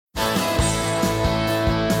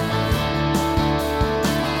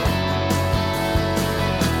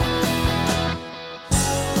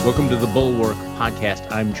Welcome to the Bulwark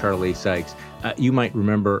Podcast. I'm Charlie Sykes. You might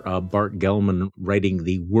remember Bart Gellman writing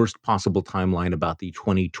the worst possible timeline about the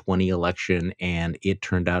 2020 election, and it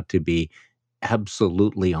turned out to be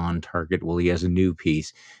absolutely on target. Well, he has a new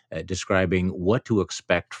piece describing what to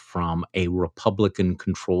expect from a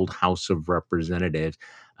Republican-controlled House of Representatives.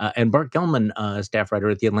 And Bart Gellman, staff writer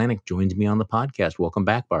at The Atlantic, joins me on the podcast. Welcome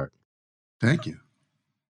back, Bart. Thank you.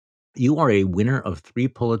 You are a winner of 3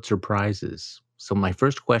 Pulitzer Prizes. So my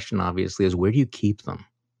first question, obviously, is where do you keep them?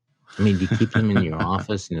 I mean, do you keep them in your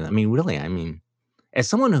office? I mean, really, as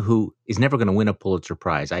someone who is never going to win a Pulitzer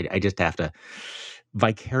Prize, I just have to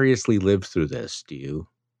vicariously live through this. Do you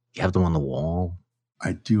have them on the wall?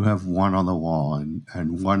 I do have one on the wall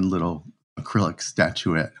and one little acrylic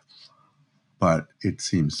statuette, but it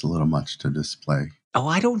seems a little much to display. Oh,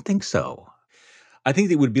 I don't think so. I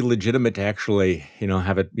think it would be legitimate to actually,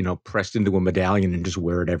 have it, pressed into a medallion and just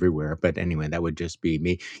wear it everywhere. But anyway, that would just be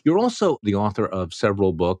me. You're also the author of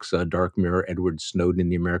several books, Dark Mirror, Edward Snowden,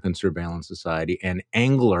 The American Surveillance Society, and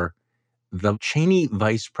Angler, the Cheney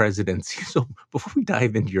vice presidency. So before we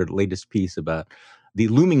dive into your latest piece about the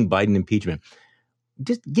looming Biden impeachment,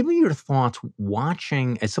 just give me your thoughts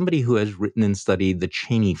watching, as somebody who has written and studied the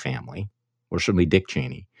Cheney family, or certainly Dick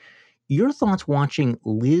Cheney, your thoughts watching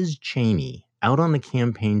Liz Cheney out on the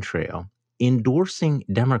campaign trail endorsing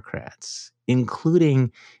Democrats,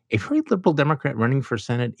 including a very liberal Democrat running for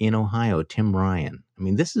Senate in Ohio, Tim Ryan. I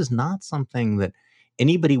mean, this is not something that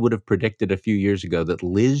anybody would have predicted a few years ago, that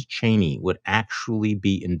Liz Cheney would actually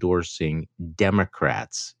be endorsing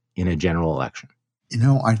Democrats in a general election.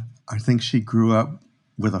 I think she grew up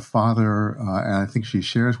with a father, and I think she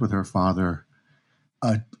shares with her father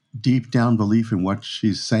a deep down belief in what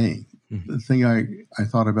she's saying. Mm-hmm. The thing I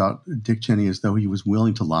thought about Dick Cheney is though he was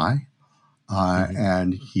willing to lie,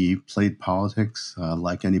 and he played politics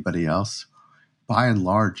like anybody else. By and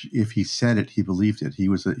large, if he said it, he believed it. He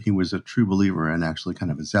was a true believer and actually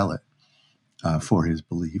kind of a zealot for his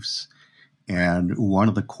beliefs. And one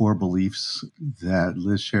of the core beliefs that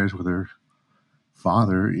Liz shares with her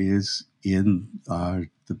father is in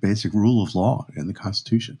the basic rule of law in the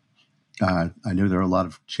Constitution. I know there are a lot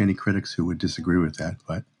of Cheney critics who would disagree with that,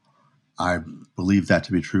 but I believe that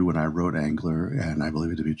to be true when I wrote Angler, and I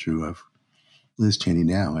believe it to be true of Liz Cheney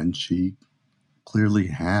now. And she clearly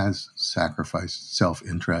has sacrificed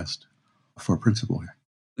self-interest for principle here.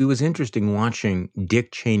 It was interesting watching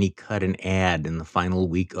Dick Cheney cut an ad in the final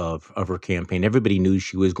week of her campaign. Everybody knew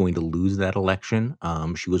she was going to lose that election.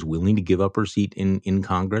 She was willing to give up her seat in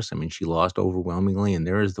Congress. I mean, she lost overwhelmingly. And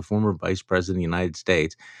there is the former vice president of the United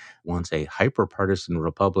States, once a hyper-partisan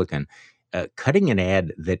Republican, cutting an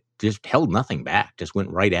ad that just held nothing back, just went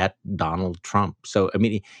right at Donald Trump. So, I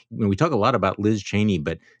mean, we talk a lot about Liz Cheney,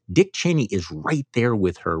 but Dick Cheney is right there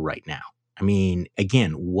with her right now. I mean,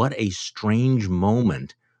 again, what a strange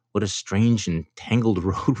moment. What a strange and tangled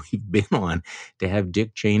road we've been on to have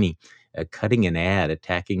Dick Cheney cutting an ad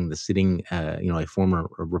attacking the sitting, a former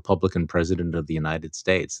Republican president of the United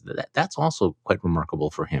States. That's also quite remarkable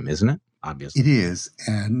for him, isn't it? Obviously. It is.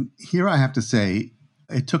 And here I have to say,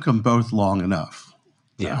 it took them both long enough.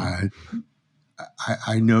 Yeah.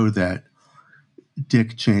 I know that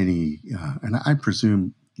Dick Cheney, and I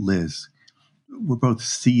presume Liz, were both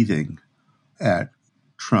seething at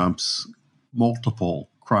Trump's multiple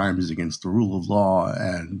crimes against the rule of law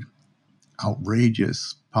and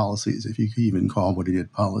outrageous policies, if you could even call what he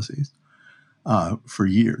did policies, for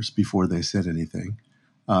years before they said anything.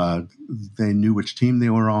 They knew which team they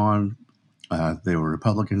were on. They were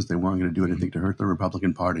Republicans. They weren't going to do anything to hurt the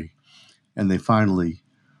Republican Party. And they finally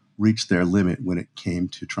reached their limit when it came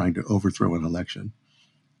to trying to overthrow an election.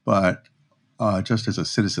 But just as a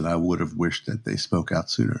citizen, I would have wished that they spoke out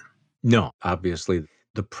sooner. No, obviously,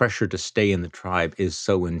 the pressure to stay in the tribe is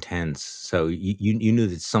so intense. So you knew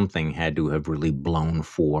that something had to have really blown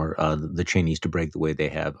for the Cheneys to break the way they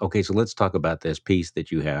have. Okay, so let's talk about this piece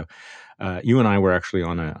that you have. You and I were actually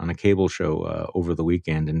on a cable show over the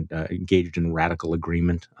weekend and engaged in radical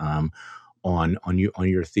agreement on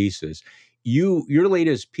your thesis. Your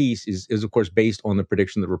latest piece is of course based on the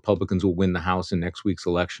prediction that Republicans will win the House in next week's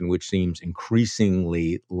election, which seems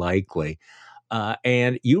increasingly likely.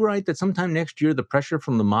 And you write that sometime next year, the pressure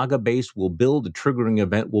from the MAGA base will build. A triggering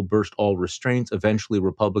event will burst all restraints. Eventually,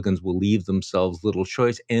 Republicans will leave themselves little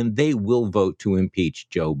choice, and they will vote to impeach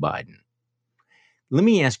Joe Biden. Let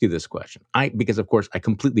me ask you this question, because, of course, I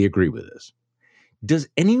completely agree with this. Does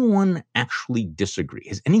anyone actually disagree?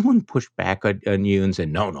 Has anyone pushed back on you and said,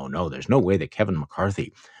 no, there's no way that Kevin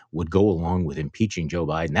McCarthy would go along with impeaching Joe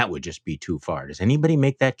Biden? That would just be too far. Does anybody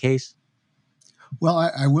make that case? Well,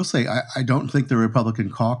 I will say I don't think the Republican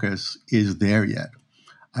caucus is there yet.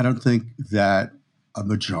 I don't think that a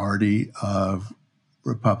majority of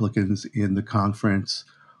Republicans in the conference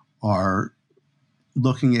are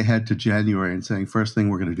looking ahead to January and saying, first thing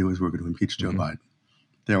we're going to do is we're going to impeach Joe Mhm. Biden.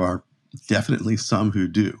 There are definitely some who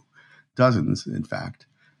do, dozens, in fact,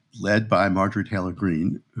 led by Marjorie Taylor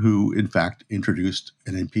Greene, who, in fact, introduced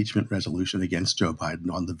an impeachment resolution against Joe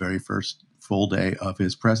Biden on the very first full day of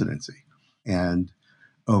his presidency. And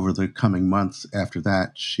over the coming months after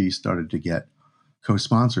that, she started to get co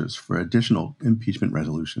sponsors for additional impeachment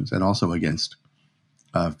resolutions and also against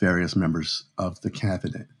various members of the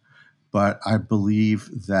cabinet. But I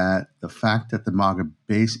believe that the fact that the MAGA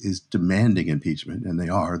base is demanding impeachment, and they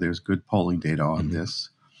are, there's good polling data on Mhm. this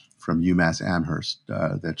from UMass Amherst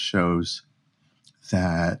that shows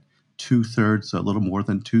that two-thirds, a little more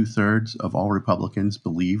than two-thirds of all Republicans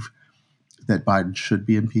believe that Biden should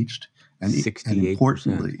be impeached. And 68%,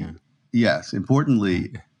 importantly, yeah. yes,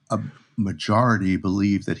 importantly, a majority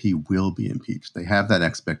believe that he will be impeached. They have that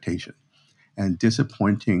expectation. And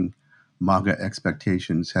disappointing MAGA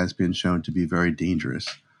expectations has been shown to be very dangerous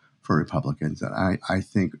for Republicans. And I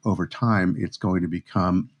think over time it's going to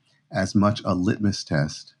become as much a litmus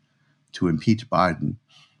test to impeach Biden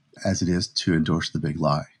as it is to endorse the big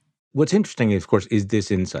lie. What's interesting, of course, is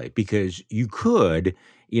this insight because you could,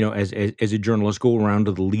 as a journalist, go around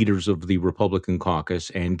to the leaders of the Republican caucus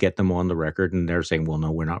and get them on the record, and they're saying, "Well,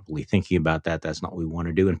 no, we're not really thinking about that. That's not what we want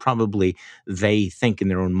to do." And probably they think in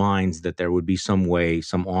their own minds that there would be some way,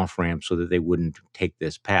 some off ramp, so that they wouldn't take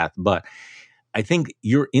this path. But I think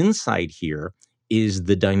your insight here is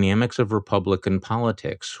the dynamics of Republican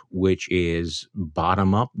politics, which is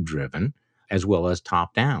bottom up driven as well as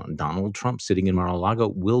top down. Donald Trump sitting in Mar-a-Lago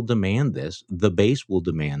will demand this. The base will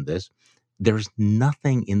demand this. There's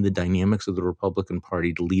nothing in the dynamics of the Republican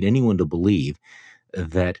Party to lead anyone to believe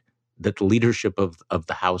that the leadership of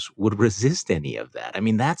the House would resist any of that. I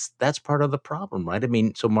mean, that's part of the problem, right? I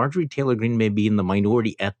mean, so Marjorie Taylor Greene may be in the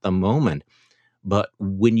minority at the moment, but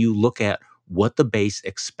when you look at what the base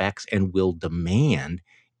expects and will demand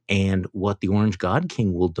and what the Orange God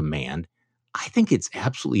King will demand, I think it's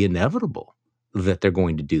absolutely inevitable that they're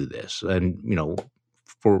going to do this. And,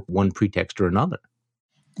 for one pretext or another.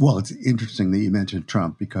 Well, it's interesting that you mentioned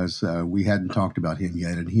Trump because we hadn't talked about him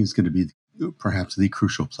yet, and he's going to be perhaps the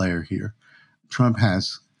crucial player here. Trump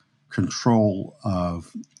has control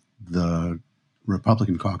of the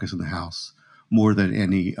Republican caucus in the House more than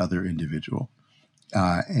any other individual.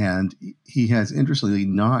 And he has, interestingly,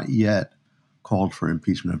 not yet called for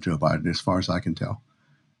impeachment of Joe Biden, as far as I can tell.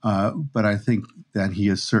 But I think that he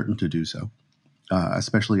is certain to do so,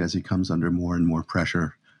 especially as he comes under more and more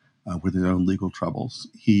pressure with his own legal troubles.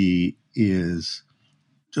 He is,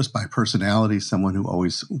 just by personality, someone who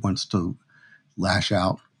always wants to lash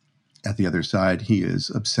out at the other side. He is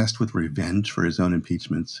obsessed with revenge for his own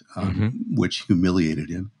impeachments, Hmm. which humiliated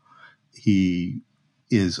him. He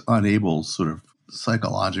is unable, sort of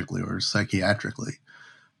psychologically or psychiatrically,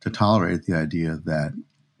 to tolerate the idea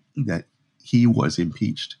that he was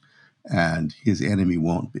impeached and his enemy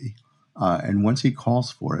won't be. And once he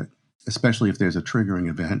calls for it, especially if there's a triggering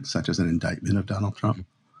event such as an indictment of Donald Trump,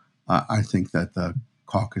 I think that the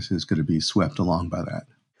caucus is going to be swept along by that.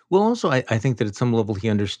 Well, also, I think that at some level he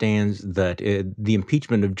understands that the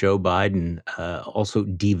impeachment of Joe Biden also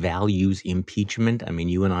devalues impeachment. I mean,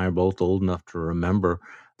 you and I are both old enough to remember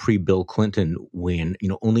pre-Bill Clinton when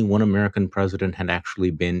only one American president had actually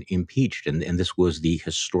been impeached, and this was the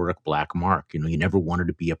historic black mark. You never wanted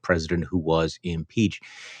to be a president who was impeached.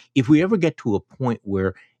 If we ever get to a point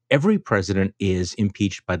where every president is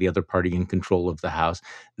impeached by the other party in control of the House,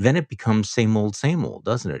 then it becomes same old,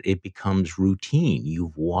 doesn't it? It becomes routine.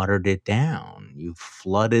 You've watered it down. You've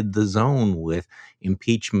flooded the zone with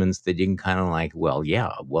impeachments that you can kind of like, well,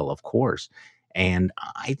 yeah, well, of course. And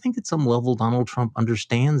I think at some level, Donald Trump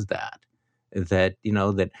understands that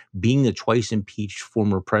being a twice impeached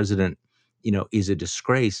former president, is a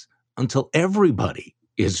disgrace until everybody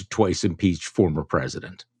is a twice impeached former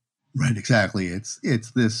president. Right, exactly.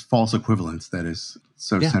 It's this false equivalence that is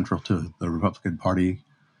so Yeah. central to the Republican Party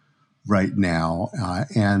right now,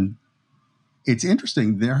 and it's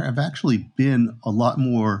interesting. There have actually been a lot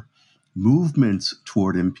more movements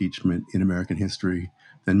toward impeachment in American history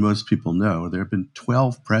than most people know. There have been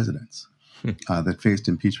 12 presidents that faced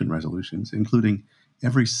impeachment resolutions, including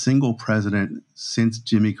every single president since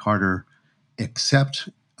Jimmy Carter, except,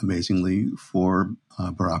 amazingly, for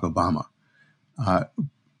Barack Obama. Uh,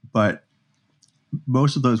 but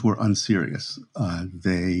most of those were unserious.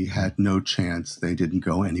 They had no chance. They didn't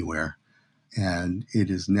go anywhere. And it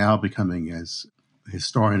is now becoming, as a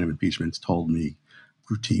historian of impeachments told me,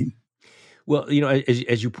 routine. Well,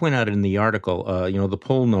 as you point out in the article, the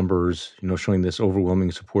poll numbers, showing this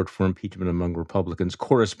overwhelming support for impeachment among Republicans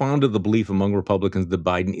correspond to the belief among Republicans that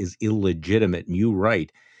Biden is illegitimate. And you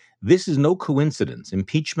write, this is no coincidence.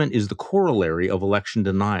 Impeachment is the corollary of election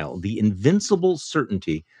denial, the invincible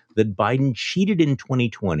certainty that Biden cheated in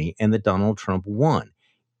 2020 and that Donald Trump won.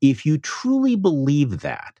 If you truly believe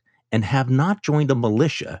that and have not joined a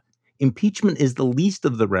militia, impeachment is the least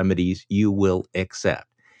of the remedies you will accept.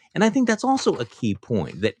 And I think that's also a key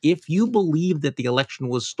point, that if you believe that the election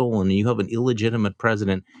was stolen and you have an illegitimate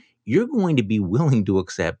president, you're going to be willing to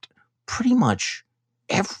accept pretty much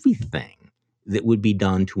everything that would be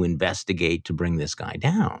done to investigate to bring this guy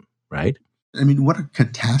down, right? I mean, what a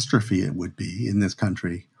catastrophe it would be in this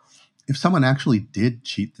country if someone actually did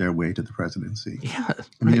cheat their way to the presidency. Yeah,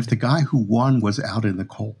 I mean, right. if the guy who won was out in the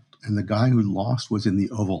cold and the guy who lost was in the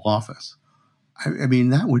Oval Office, I mean,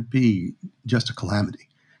 that would be just a calamity.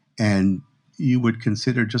 And you would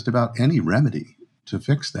consider just about any remedy to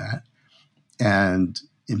fix that. And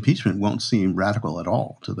impeachment won't seem radical at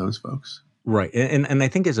all to those folks. Right. And I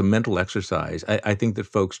think as a mental exercise, I think that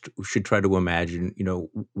folks should try to imagine,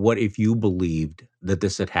 what if you believed that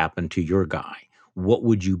this had happened to your guy? What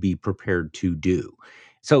would you be prepared to do?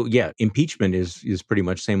 So yeah, impeachment is pretty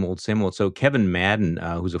much same old, same old. So Kevin Madden,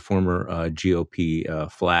 who's a former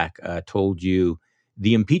GOP flack, told you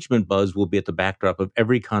the impeachment buzz will be at the backdrop of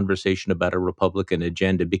every conversation about a Republican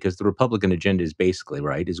agenda, because the Republican agenda is basically,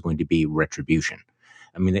 right, is going to be retribution.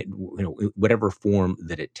 I mean, whatever form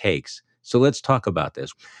that it takes. So let's talk about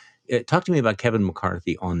this. Talk to me about Kevin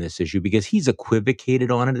McCarthy on this issue, because he's equivocated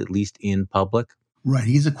on it, at least in public. Right.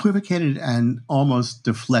 He's equivocated and almost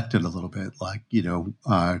deflected a little bit. Like,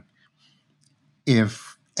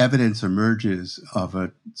 if evidence emerges of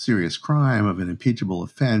a serious crime, of an impeachable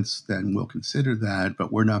offense, then we'll consider that.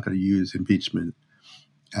 But we're not going to use impeachment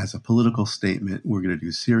as a political statement. We're going to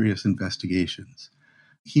do serious investigations.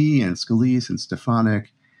 He and Scalise and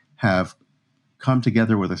Stefanik have come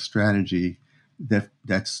together with a strategy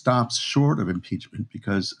that stops short of impeachment,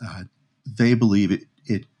 because they believe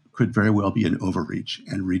it could very well be an overreach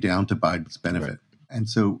and redound to Biden's benefit. Right. And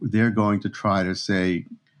so they're going to try to say,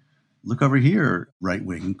 look over here,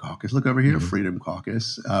 right-wing caucus, look over here, Freedom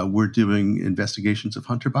Caucus. We're doing investigations of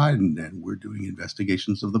Hunter Biden, and we're doing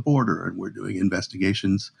investigations of the border, and we're doing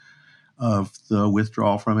investigations of the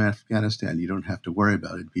withdrawal from Afghanistan. You don't have to worry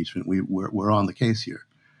about impeachment. We're on the case here.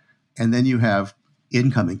 And then you have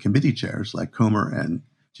incoming committee chairs like Comer and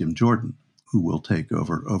Jim Jordan, who will take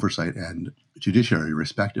over oversight and judiciary,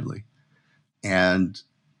 respectively. And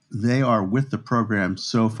they are with the program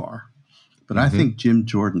so far. But I think Jim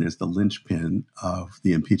Jordan is the linchpin of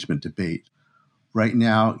the impeachment debate. Right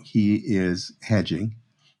now, he is hedging.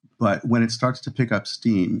 But when it starts to pick up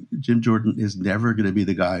steam, Jim Jordan is never going to be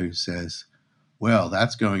the guy who says, well,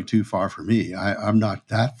 that's going too far for me. I'm not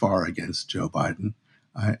that far against Joe Biden.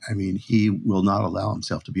 I mean, he will not allow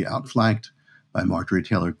himself to be outflanked by Marjorie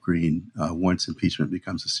Taylor Greene once impeachment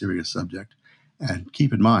becomes a serious subject. And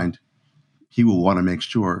keep in mind, he will want to make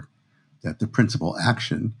sure that the principal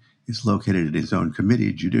action is located in his own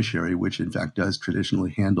committee, Judiciary, which in fact does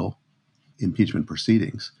traditionally handle impeachment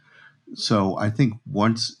proceedings. So I think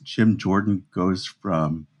once Jim Jordan goes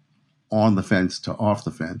from on the fence to off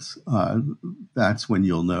the fence, that's when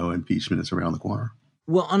you'll know impeachment is around the corner.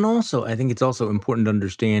 Well, and also, I think it's also important to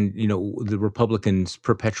understand, the Republicans'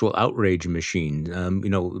 perpetual outrage machine.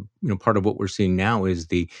 Part of what we're seeing now is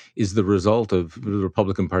the result of the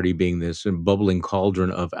Republican Party being this bubbling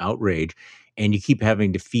cauldron of outrage, and you keep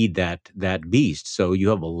having to feed that beast. So you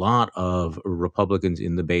have a lot of Republicans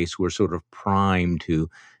in the base who are sort of primed to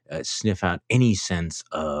sniff out any sense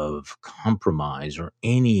of compromise or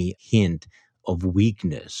any hint of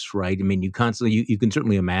weakness, right? I mean, you can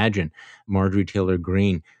certainly imagine Marjorie Taylor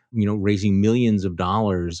Greene, raising millions of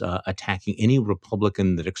dollars, attacking any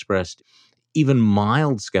Republican that expressed even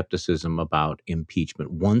mild skepticism about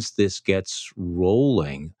impeachment once this gets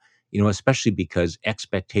rolling, especially because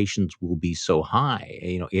expectations will be so high.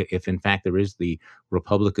 If in fact there is the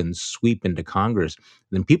Republican sweep into Congress,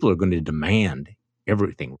 then people are going to demand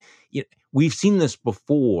everything. We've seen this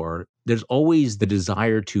before. There's always the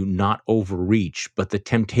desire to not overreach, but the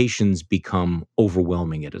temptations become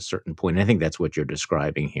overwhelming at a certain point. And I think that's what you're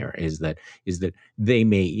describing here, is that they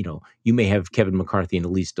may, you may have Kevin McCarthy and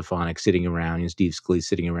Elise Stefanik sitting around and Steve Scalise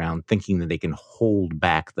sitting around thinking that they can hold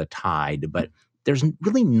back the tide, but there's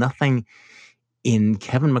really nothing in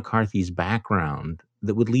Kevin McCarthy's background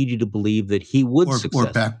that would lead you to believe that he would Or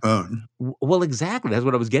success. backbone. Well, exactly. That's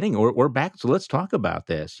what I was getting. Or back. So let's talk about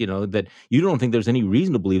this. That you don't think there's any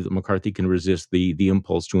reason to believe that McCarthy can resist the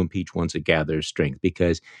impulse to impeach once it gathers strength,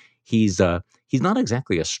 because he's not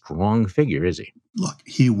exactly a strong figure, is he? Look,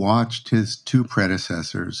 he watched his two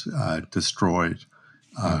predecessors destroyed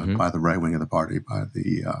Hmm. by the right wing of the party, by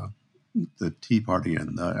the Tea Party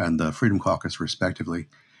and the Freedom Caucus, respectively,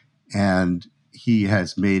 and he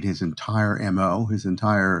has made his entire MO, his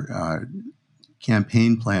entire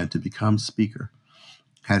campaign plan to become Speaker,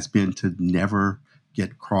 has been to never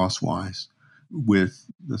get crosswise with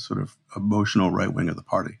the sort of emotional right wing of the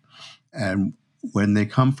party. And when they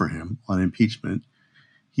come for him on impeachment,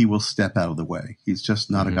 he will step out of the way. He's just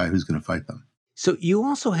not a Hmm. guy who's going to fight them. So you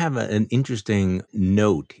also have an interesting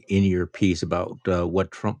note in your piece about what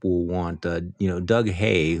Trump will want. Doug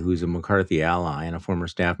Hay, who's a McCarthy ally and a former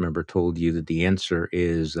staff member, told you that the answer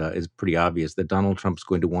is pretty obvious, that Donald Trump's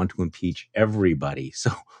going to want to impeach everybody.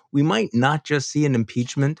 So we might not just see an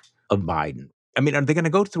impeachment of Biden. I mean, are they going to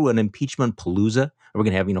go through an impeachment palooza? Are we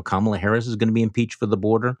going to have, Kamala Harris is going to be impeached for the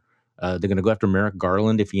border? They're going to go after Merrick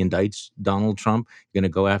Garland if he indicts Donald Trump. You're going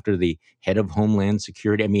to go after the head of Homeland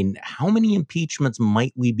Security. I mean, how many impeachments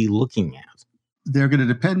might we be looking at? They're going to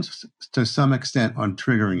depend to some extent on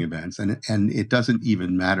triggering events, and it doesn't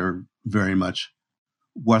even matter very much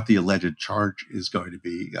what the alleged charge is going to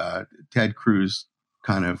be. Ted Cruz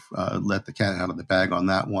kind of let the cat out of the bag on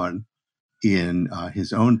that one in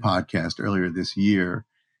his own podcast earlier this year.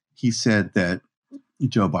 He said that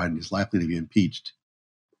Joe Biden is likely to be impeached,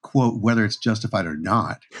 quote, whether it's justified or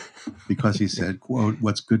not, because he said, quote,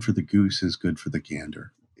 what's good for the goose is good for the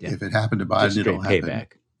gander. Yeah, If it happened to just Biden, it'll straight happen. payback.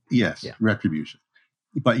 Yes, Yeah. retribution.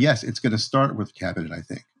 But yes, it's going to start with cabinet, I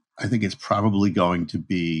think. I think it's probably going to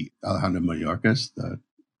be Alejandro Mayorkas, the Hmm.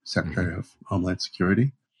 Secretary of Homeland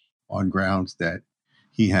Security, on grounds that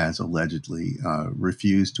he has allegedly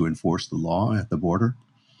refused to enforce the law at the border,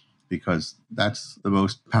 because that's the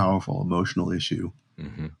most powerful emotional issue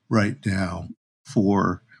Hmm. right now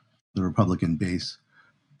for the Republican base.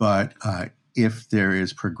 But if there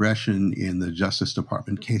is progression in the Justice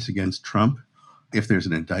Department case against Trump, if there's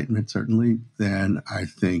an indictment, certainly, then I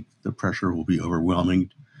think the pressure will be overwhelming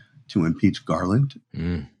to impeach Garland.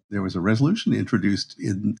 Mm. There was a resolution introduced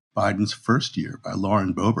in Biden's first year by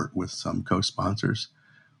Lauren Boebert with some co sponsors,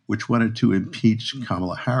 which wanted to impeach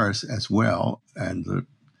Kamala Harris as well. And the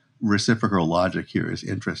reciprocal logic here is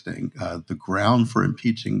interesting. The ground for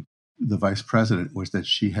impeaching the vice president was that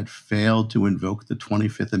she had failed to invoke the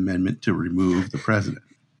 25th Amendment to remove the president.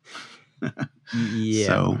 Yeah.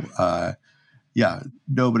 So, yeah,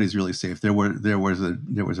 nobody's really safe. There was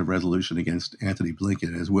a resolution against Anthony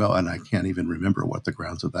Blinken as well, and I can't even remember what the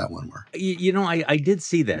grounds of that one were. I did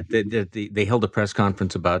see that they held a press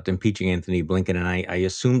conference about impeaching Anthony Blinken, and I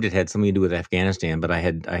assumed it had something to do with Afghanistan, but I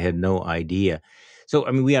had no idea. So,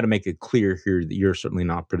 I mean, we got to make it clear here that you're certainly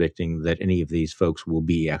not predicting that any of these folks will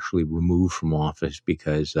be actually removed from office,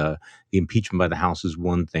 because the impeachment by the House is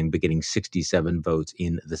one thing, but getting 67 votes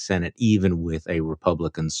in the Senate, even with a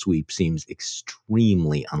Republican sweep, seems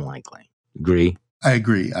extremely unlikely. Agree? I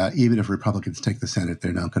agree. Even if Republicans take the Senate,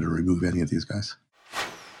 they're not going to remove any of these guys.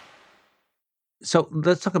 So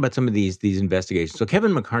let's talk about some of these investigations. So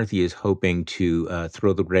Kevin McCarthy is hoping to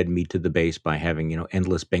throw the red meat to the base by having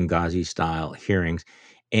endless Benghazi style hearings,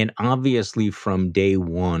 and obviously from day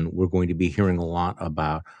one we're going to be hearing a lot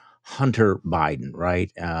about Hunter Biden,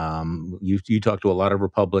 right? You talked to a lot of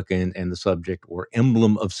Republicans, and the subject or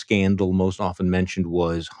emblem of scandal most often mentioned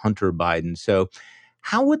was Hunter Biden. So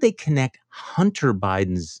how would they connect Hunter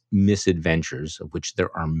Biden's misadventures, of which there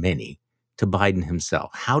are many, to Biden himself?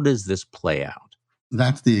 How does this play out?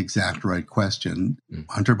 That's the exact right question. Mm.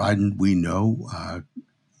 Hunter Biden, we know,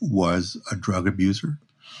 was a drug abuser.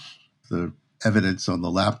 The evidence on the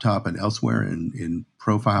laptop and elsewhere in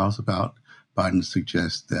profiles about Biden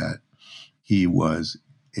suggests that he was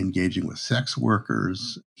engaging with sex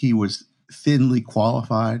workers. He was thinly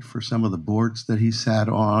qualified for some of the boards that he sat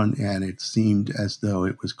on, and it seemed as though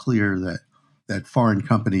it was clear that foreign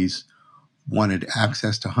companies wanted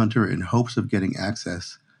access to Hunter in hopes of getting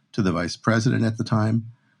access to the vice president at the time.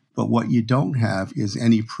 But what you don't have is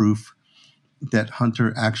any proof that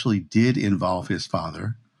Hunter actually did involve his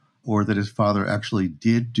father, or that his father actually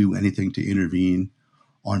did do anything to intervene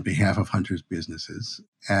on behalf of Hunter's businesses.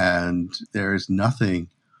 And there is nothing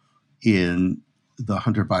in the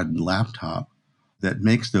Hunter Biden laptop that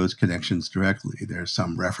makes those connections directly. There's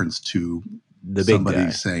some reference to The big somebody guy.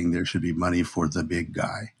 saying there should be money for the big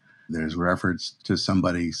guy. There's reference to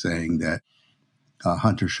somebody saying that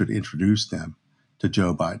Hunter should introduce them to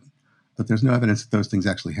Joe Biden. But there's no evidence that those things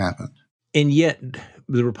actually happened. And yet,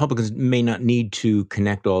 the Republicans may not need to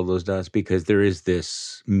connect all those dots because there is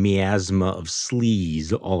this miasma of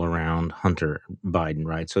sleaze all around Hunter Biden,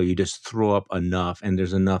 right? So you just throw up enough, and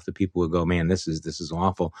there's enough that people will go, "Man, this is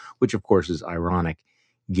awful," which of course is ironic,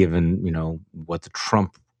 given what the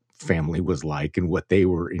Trump family was like and what they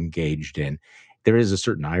were engaged in. There is a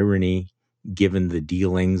certain irony given the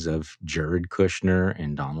dealings of Jared Kushner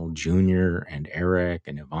and Donald Jr. and Eric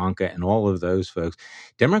and Ivanka and all of those folks.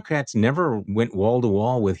 Democrats never went wall to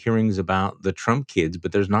wall with hearings about the Trump kids,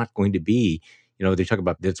 but there's not going to be, they talk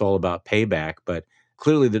about it's all about payback, but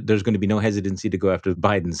clearly there's going to be no hesitancy to go after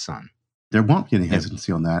Biden's son. There won't be any Yeah.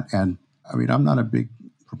 hesitancy on that. And I mean, I'm not a big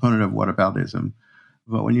proponent of whataboutism,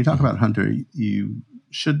 but when you talk about Hunter, you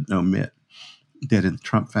should omit that in the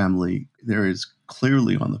Trump family, there is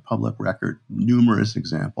clearly on the public record numerous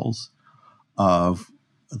examples of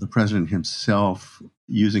the president himself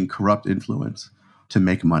using corrupt influence to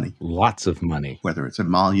make money. Lots of money. Whether it's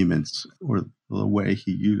emoluments or the way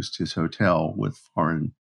he used his hotel with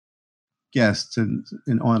foreign guests and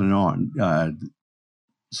on and on.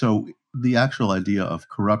 So the actual idea of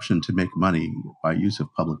corruption to make money by use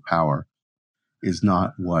of public power is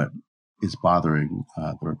not what is bothering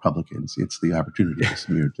the Republicans. It's the opportunity to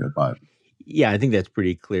smear Joe Biden. Yeah, I think that's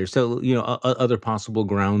pretty clear. So, other possible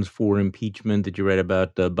grounds for impeachment that you read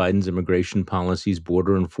about Biden's immigration policies,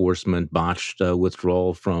 border enforcement, botched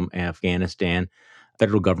withdrawal from Afghanistan,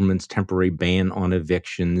 federal government's temporary ban on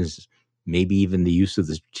evictions, maybe even the use of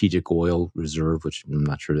the strategic oil reserve, which I'm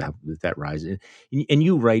not sure that rises. And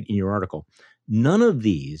you write in your article, none of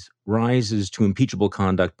these rises to impeachable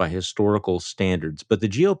conduct by historical standards, but the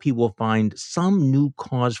GOP will find some new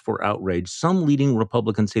cause for outrage. Some leading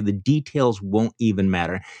Republicans say the details won't even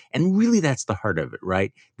matter. And really, that's the heart of it,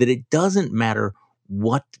 right? That it doesn't matter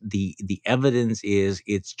what the evidence is.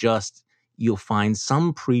 It's just you'll find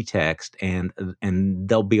some pretext and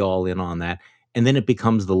they'll be all in on that. And then it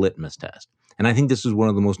becomes the litmus test. And I think this is one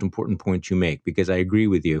of the most important points you make, because I agree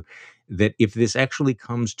with you that if this actually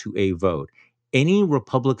comes to a vote, any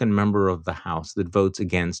Republican member of the House that votes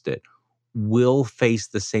against it will face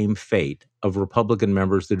the same fate of Republican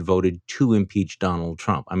members that voted to impeach Donald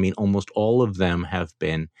Trump. I mean, almost all of them have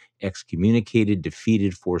been excommunicated,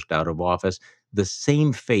 defeated, forced out of office. The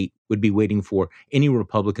same fate would be waiting for any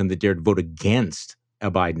Republican that dared vote against a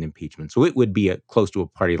Biden impeachment. So it would be close to a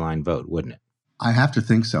party line vote, wouldn't it? I have to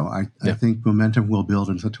think so. I Yeah. think momentum will build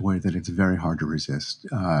in such a way that it's very hard to resist.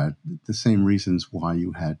 The same reasons why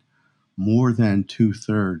you had more than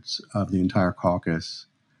 2/3 of the entire caucus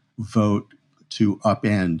vote to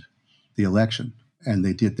upend the election. And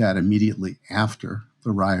they did that immediately after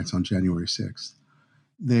the riots on January 6th.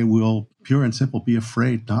 They will, pure and simple, be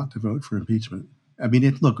afraid not to vote for impeachment. I mean,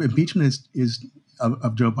 impeachment is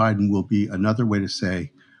of Joe Biden will be another way to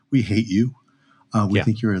say, we hate you. We Yeah.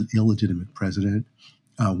 think you're an illegitimate president.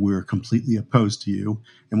 We're completely opposed to you.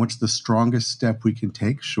 And what's the strongest step we can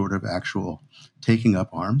take short of actual taking up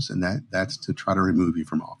arms? And that's to try to remove you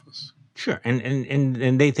from office. Sure,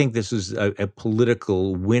 and they think this is a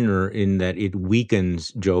political winner in that it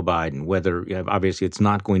weakens Joe Biden. Whether obviously it's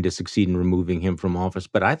not going to succeed in removing him from office,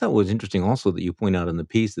 but I thought it was interesting also that you point out in the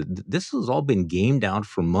piece that this has all been gamed out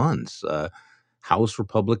for months. House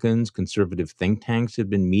Republicans, conservative think tanks have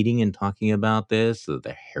been meeting and talking about this.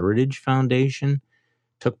 The Heritage Foundation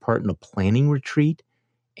took part in a planning retreat.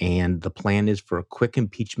 And the plan is for quick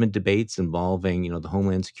impeachment debates involving, the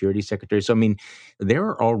Homeland Security Secretary. So, I mean,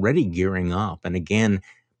 they're already gearing up. And again,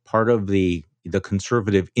 part of the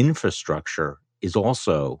conservative infrastructure is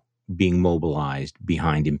also being mobilized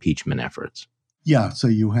behind impeachment efforts. Yeah, so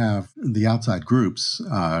you have the outside groups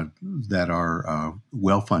that are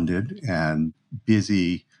well funded and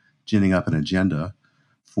busy ginning up an agenda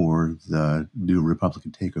for the new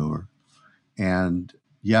Republican takeover. And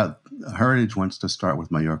yeah, Heritage wants to start with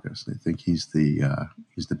Mayorkas. They think he's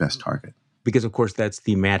the best target. Because, of course, that's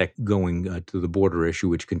thematic going to the border issue,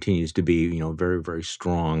 which continues to be, very, very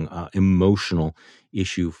strong emotional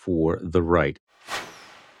issue for the right.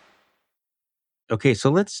 Okay,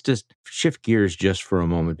 so let's just shift gears just for a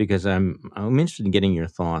moment, because I'm interested in getting your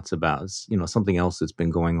thoughts about something else that's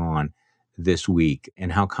been going on this week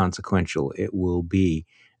and how consequential it will be.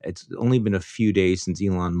 It's only been a few days since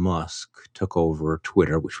Elon Musk took over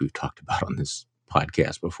Twitter, which we've talked about on this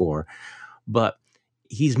podcast before, but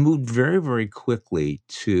he's moved very, very quickly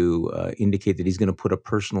to indicate that he's going to put a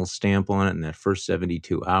personal stamp on it. In that first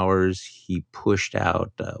 72 hours, he pushed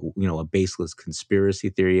out, a baseless conspiracy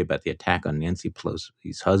theory about the attack on Nancy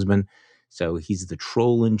Pelosi's husband. So he's the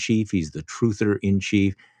troll in chief. He's the truther in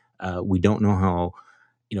chief. We don't know how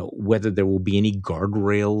whether there will be any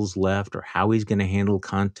guardrails left or how he's going to handle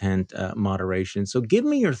content moderation. So give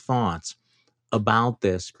me your thoughts about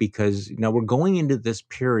this, because now we're going into this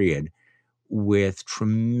period with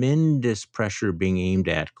tremendous pressure being aimed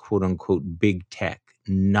at quote unquote big tech,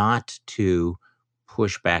 not to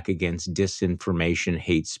push back against disinformation,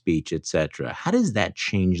 hate speech, etc. How does that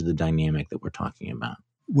change the dynamic that we're talking about?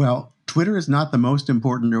 Well, Twitter is not the most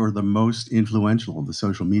important or the most influential of the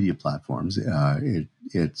social media platforms.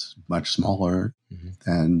 It's much smaller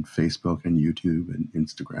than Facebook and YouTube and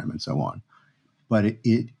Instagram and so on. But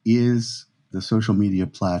it is the social media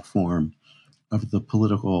platform of the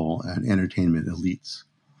political and entertainment elites.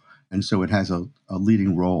 And so it has a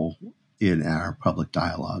leading role in our public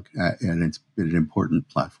dialogue, and it's been an important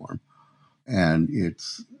platform. And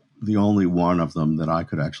it's the only one of them that I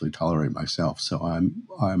could actually tolerate myself. So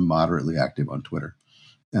I'm moderately active on Twitter,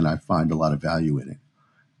 and I find a lot of value in it.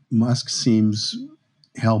 Musk seems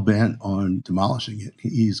hell bent on demolishing it.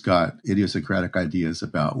 He's got idiosyncratic ideas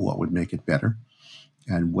about what would make it better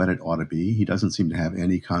and what it ought to be. He doesn't seem to have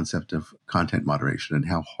any concept of content moderation and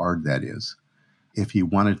how hard that is. If he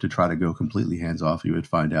wanted to try to go completely hands off, he would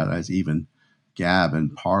find out, as even Gab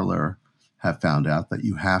and Parler have found out, that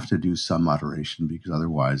you have to do some moderation, because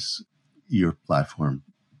otherwise your platform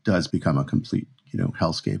does become a complete,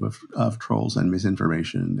 hellscape of trolls and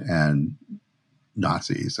misinformation and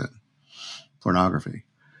Nazis and pornography.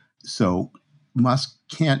 So Musk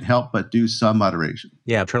can't help but do some moderation.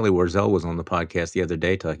 Yeah, Charlie Warzel was on the podcast the other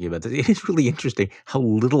day talking about this. It is really interesting how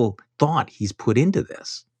little thought he's put into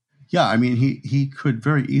this. Yeah, I mean, he could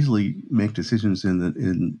very easily make decisions in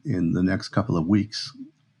the next couple of weeks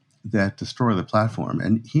that destroy the platform,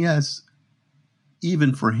 and he has,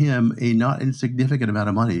 even for him, a not insignificant amount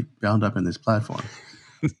of money bound up in this platform.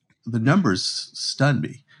 The numbers stun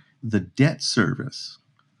me. The debt service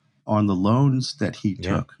on the loans that he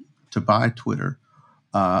took to buy Twitter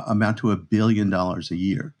amount to $1 billion a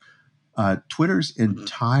year. Twitter's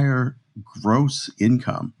entire gross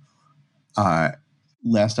income,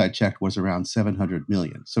 last I checked, was around 700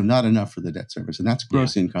 million. So not enough for the debt service. And that's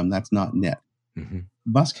gross income. That's not net.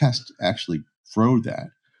 Musk has to actually grow that.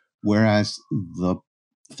 Whereas the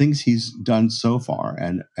things he's done so far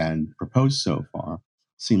and proposed so far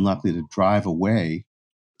seem likely to drive away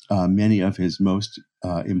many of his most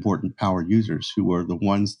important power users, who are the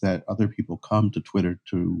ones that other people come to Twitter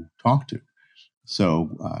to talk to.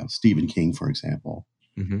 So Stephen King, for example,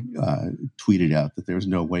 tweeted out that there's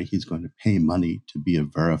no way he's going to pay money to be a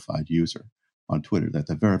verified user on Twitter, that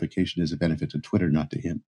the verification is a benefit to Twitter, not to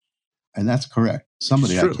him. And that's correct.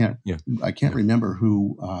 Somebody, I can't remember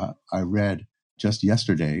who I read just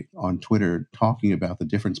yesterday on Twitter talking about the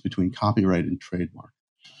difference between copyright and trademark.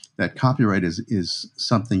 That copyright is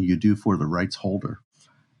something you do for the rights holder,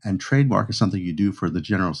 and trademark is something you do for the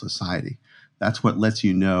general society. That's what lets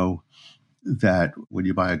you know that when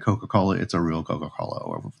you buy a Coca-Cola, it's a real Coca-Cola,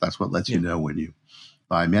 or that's what lets you know when you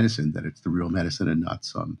buy medicine that it's the real medicine and not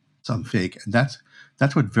some fake. And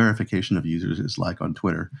that's what verification of users is like on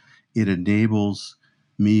Twitter. It enables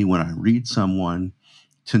me, when I read someone,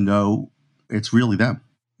 to know it's really them.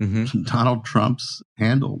 Donald Trump's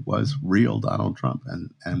handle was real Donald Trump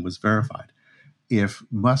and was verified. If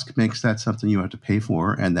Musk makes that something you have to pay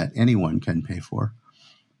for and that anyone can pay for,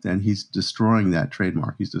 then he's destroying that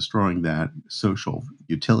trademark. He's destroying that social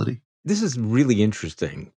utility. This is really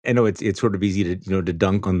interesting. I know it's sort of easy to to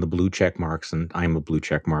dunk on the blue check marks, and I'm a blue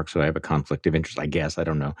check mark, so I have a conflict of interest, I guess. I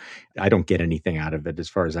don't know. I don't get anything out of it as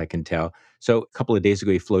far as I can tell. So a couple of days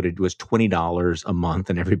ago, he floated, it was $20 a month,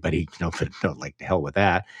 and everybody, like, the hell with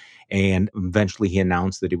that. And eventually he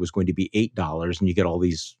announced that it was going to be $8, and you get all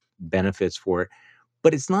these benefits for it.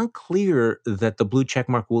 But it's not clear that the blue check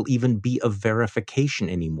mark will even be a verification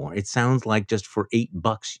anymore. It sounds like just for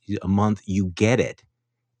 $8 a month, you get it.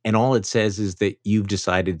 And all it says is that you've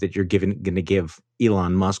decided that you're going to give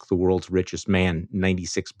Elon Musk, the world's richest man,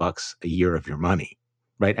 $96 a year of your money,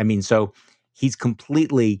 right? I mean, so he's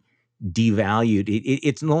completely devalued.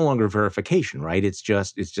 It's no longer verification, right? It's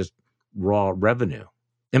just raw revenue.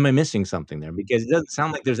 Am I missing something there? Because it doesn't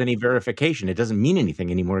sound like there's any verification. It doesn't mean anything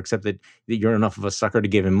anymore, except that you're enough of a sucker to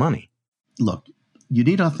give him money. Look, you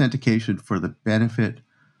need authentication for the benefit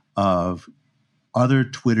of other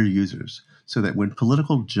Twitter users, so that when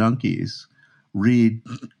political junkies read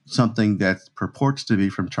something that purports to be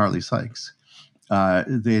from Charlie Sykes,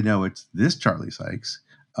 they know it's this Charlie Sykes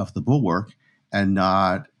of the Bulwark and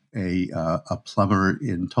not a plumber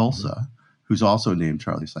in Tulsa who's also named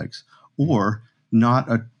Charlie Sykes, or not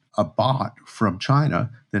a bot from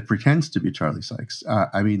China that pretends to be Charlie Sykes.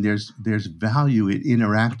 I mean, there's value in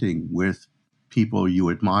interacting with people you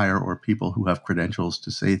admire or people who have credentials to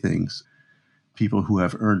say things, people who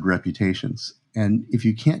have earned reputations. And if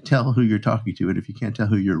you can't tell who you're talking to, and if you can't tell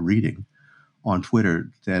who you're reading on Twitter,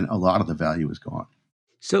 then a lot of the value is gone.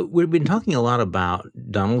 So we've been talking a lot about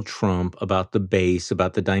Donald Trump, about the base,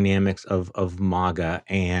 about the dynamics of MAGA,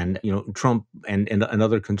 and Trump and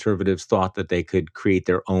other conservatives thought that they could create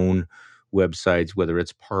their own websites, whether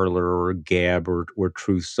it's Parler or Gab or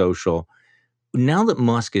Truth Social. Now that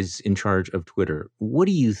Musk is in charge of Twitter, what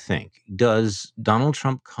do you think? Does Donald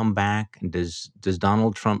Trump come back? And does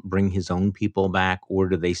Donald Trump bring his own people back, or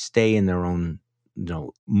do they stay in their own,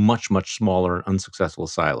 much smaller, unsuccessful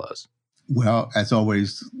silos? Well, as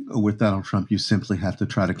always with Donald Trump, you simply have to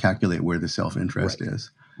try to calculate where the self interest Right. is.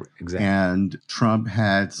 Exactly. And Trump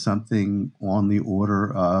had something on the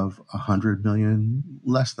order of 100 million,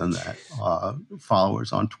 less than that,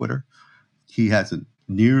 followers on Twitter. He hasn't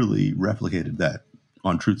nearly replicated that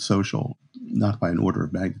on Truth Social, not by an order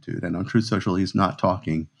of magnitude. And on Truth Social, he's not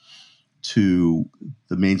talking to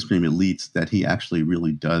the mainstream elites that he actually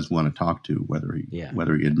really does want to talk to, whether he Yeah.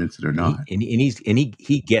 whether he admits it or And he not. and he and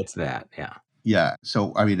he gets that. Yeah. Yeah.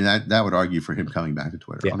 So I mean that would argue for him coming back to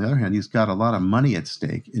Twitter. Yeah. On the other hand, he's got a lot of money at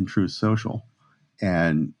stake in Truth Social.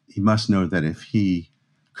 And he must know that if he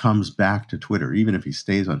comes back to Twitter, even if he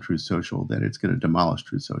stays on Truth Social, that it's going to demolish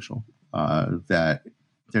Truth Social. That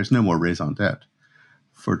there's no more raison d'etre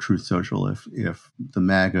for Truth Social if the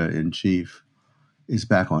MAGA in chief is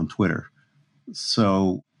back on Twitter.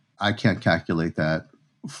 So I can't calculate that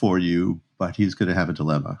for you, but he's going to have a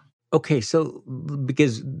dilemma. Okay, so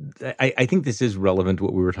because I think this is relevant to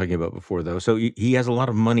what we were talking about before, though. So he has a lot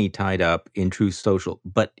of money tied up in Truth Social,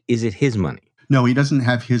 but is it his money? No, he doesn't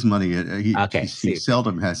have his money. He Okay, see,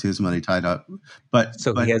 seldom has his money tied up, but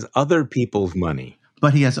so he but has other people's money.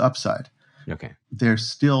 but he has upside. Okay, They're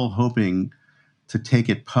still hoping to take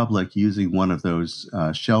it public using one of those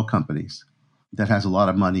shell companies that has a lot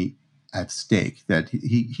of money at stake. That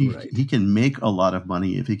right. he can make a lot of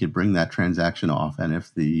money if he could bring that transaction off, and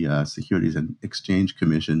if the Securities and Exchange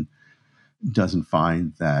Commission doesn't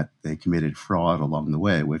find that they committed fraud along the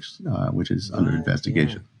way, which is under Well, yeah.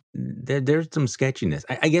 investigation. There's some sketchiness.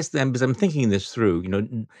 I guess then, as I'm thinking this through,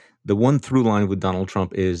 the one through line with Donald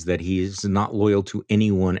Trump is that he is not loyal to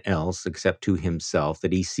anyone else except to himself,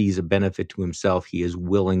 that he sees a benefit to himself. He is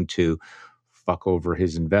willing to fuck over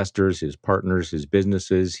his investors, his partners, his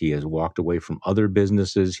businesses. He has walked away from other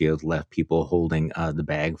businesses. He has left people holding the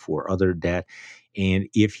bag for other debt. And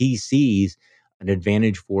if he sees an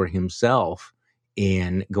advantage for himself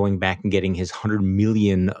in going back and getting his 100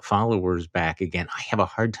 million followers back again, I have a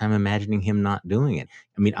hard time imagining him not doing it.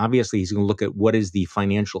 I mean, obviously, he's going to look at what is the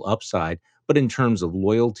financial upside, but in terms of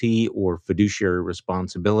loyalty or fiduciary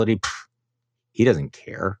responsibility, he doesn't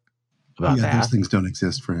care about Yeah, those that. things don't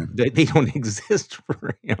exist for him. They don't exist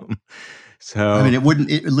for him. I mean, So,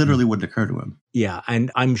 it literally wouldn't occur to him. yeah,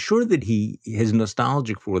 and I'm sure that he is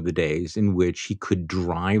nostalgic for the days in which he could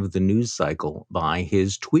drive the news cycle by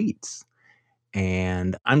his tweets.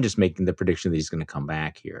 And I'm just making the prediction that he's gonna come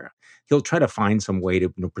back here. He'll try to find some way to,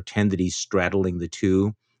 pretend that he's straddling the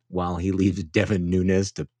 2 while he leaves Devin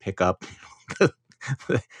Nunes to pick up the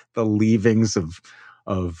the leavings of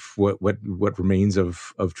what remains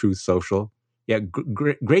of Truth Social. Yeah,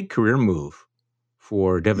 great career move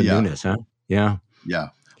for Devin Yeah, Nunes, huh? Yeah. yeah.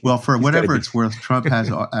 Well, for He's gotta whatever be. it's worth, Trump has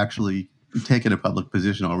actually taken a public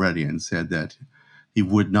position already and said that he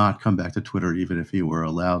would not come back to Twitter even if he were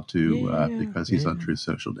allowed to, Yeah, because he's on yeah. Truth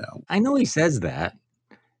Social now. I know he says that,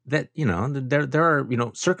 there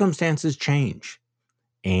are, circumstances change.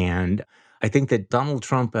 And I think that Donald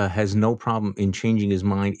Trump has no problem in changing his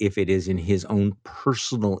mind if it is in his own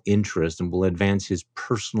personal interest and will advance his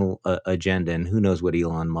personal agenda. And who knows what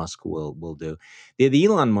Elon Musk will do. The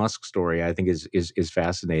Elon Musk story, I think, is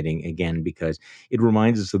fascinating again because it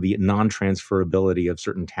reminds us of the non-transferability of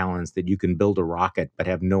certain talents, that you can build a rocket but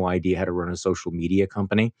have no idea how to run a social media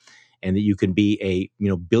company, and that you can be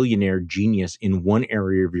a billionaire genius in one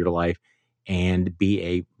area of your life and be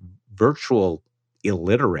a virtual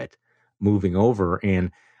illiterate moving over.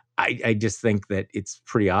 And I just think that it's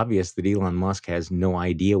pretty obvious that Elon Musk has no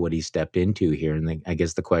idea what he stepped into here. And I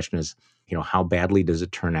guess the question is, how badly does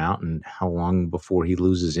it turn out and how long before he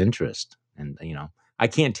loses interest? And, I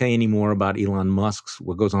can't tell you any more about Elon Musk's,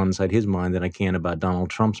 what goes on inside his mind, than I can about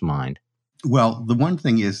Donald Trump's mind. Well, the one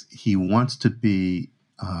thing is he wants to be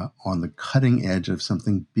on the cutting edge of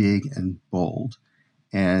something big and bold.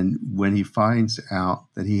 And when he finds out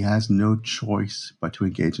that he has no choice but to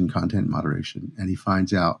engage in content moderation, and he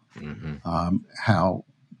finds out Hmm. how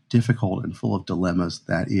difficult and full of dilemmas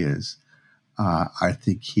that is, I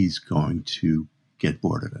think he's going to get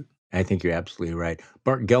bored of it. I think you're absolutely right.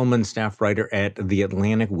 Bart Gellman, staff writer at The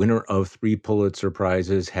Atlantic, winner of 3 Pulitzer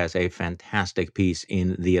Prizes, has a fantastic piece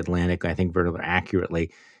in The Atlantic, I think very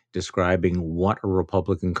accurately describing what a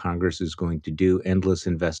Republican Congress is going to do, endless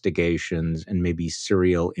investigations, and maybe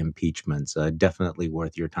serial impeachments. Definitely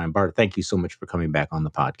worth your time. Bart, thank you so much for coming back on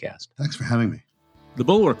the podcast. Thanks for having me. The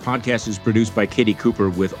Bulwark Podcast is produced by Katie Cooper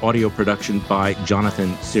with audio production by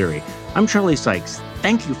Jonathan Siri. I'm Charlie Sykes.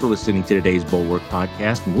 Thank you for listening to today's Bulwark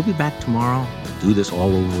Podcast, and we'll be back tomorrow to do this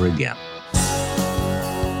all over again.